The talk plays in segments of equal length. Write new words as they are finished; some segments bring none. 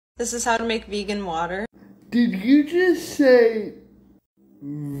This is how to make vegan water. Did you just say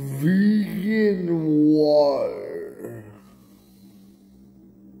vegan water?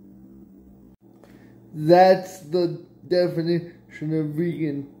 That's the definition of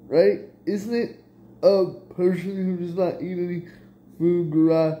vegan, right? Isn't it a person who does not eat any food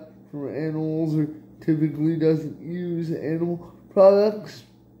derived from animals or typically doesn't use animal products?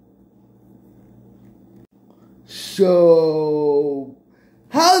 So,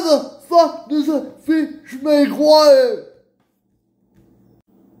 how the fuck does a fish make water?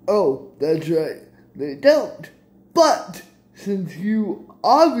 Oh, that's right, they don't. But, since you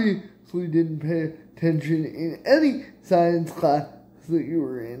obviously didn't pay attention in any science class that you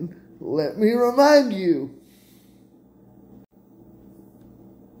were in, let me remind you.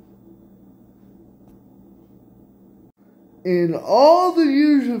 In all the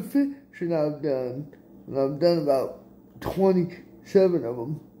years of fiction I've done, and I've done about 27 of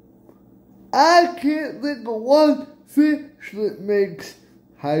them, I can't think of one fish that makes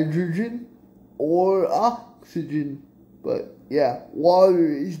hydrogen or oxygen. But yeah,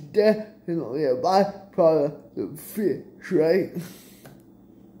 water is definitely a byproduct of fish, right?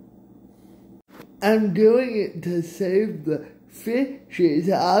 I'm doing it to save the fishes,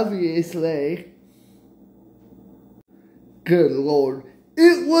 obviously. Good Lord.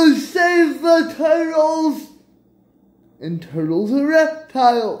 It would save the turtles! And turtles are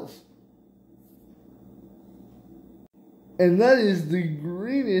reptiles. And that is the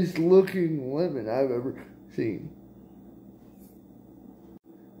greenest looking lemon I've ever seen.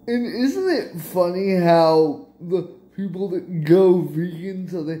 And isn't it funny how the people that go vegan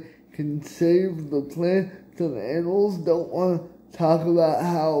so they can save the plants and animals don't want to talk about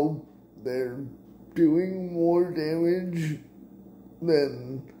how they're doing more damage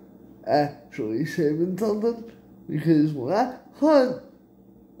than actually saving something? Because when I hunt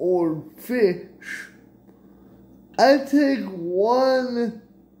or fish, I take one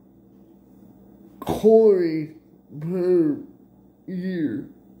quarry per year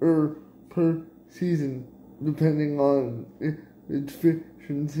or per season, depending on if it's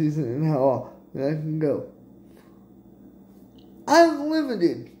fishing season and how often I can go. I'm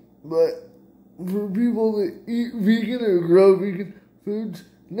limited, but for people that eat vegan or grow vegan foods,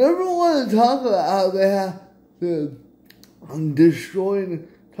 never want to talk about how they have to destroy an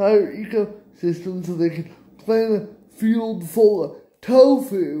entire ecosystem so they can plant a field full of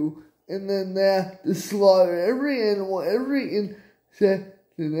tofu, and then they have to slaughter every animal, every insect,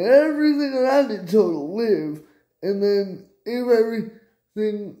 and everything around it so it'll live. And then if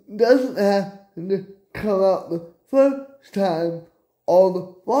everything doesn't happen to come out the first time, all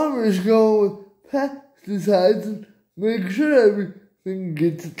the farmers go with pesticides and make sure everything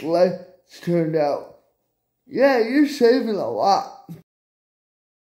gets its lights turned out. Yeah, you're saving a lot.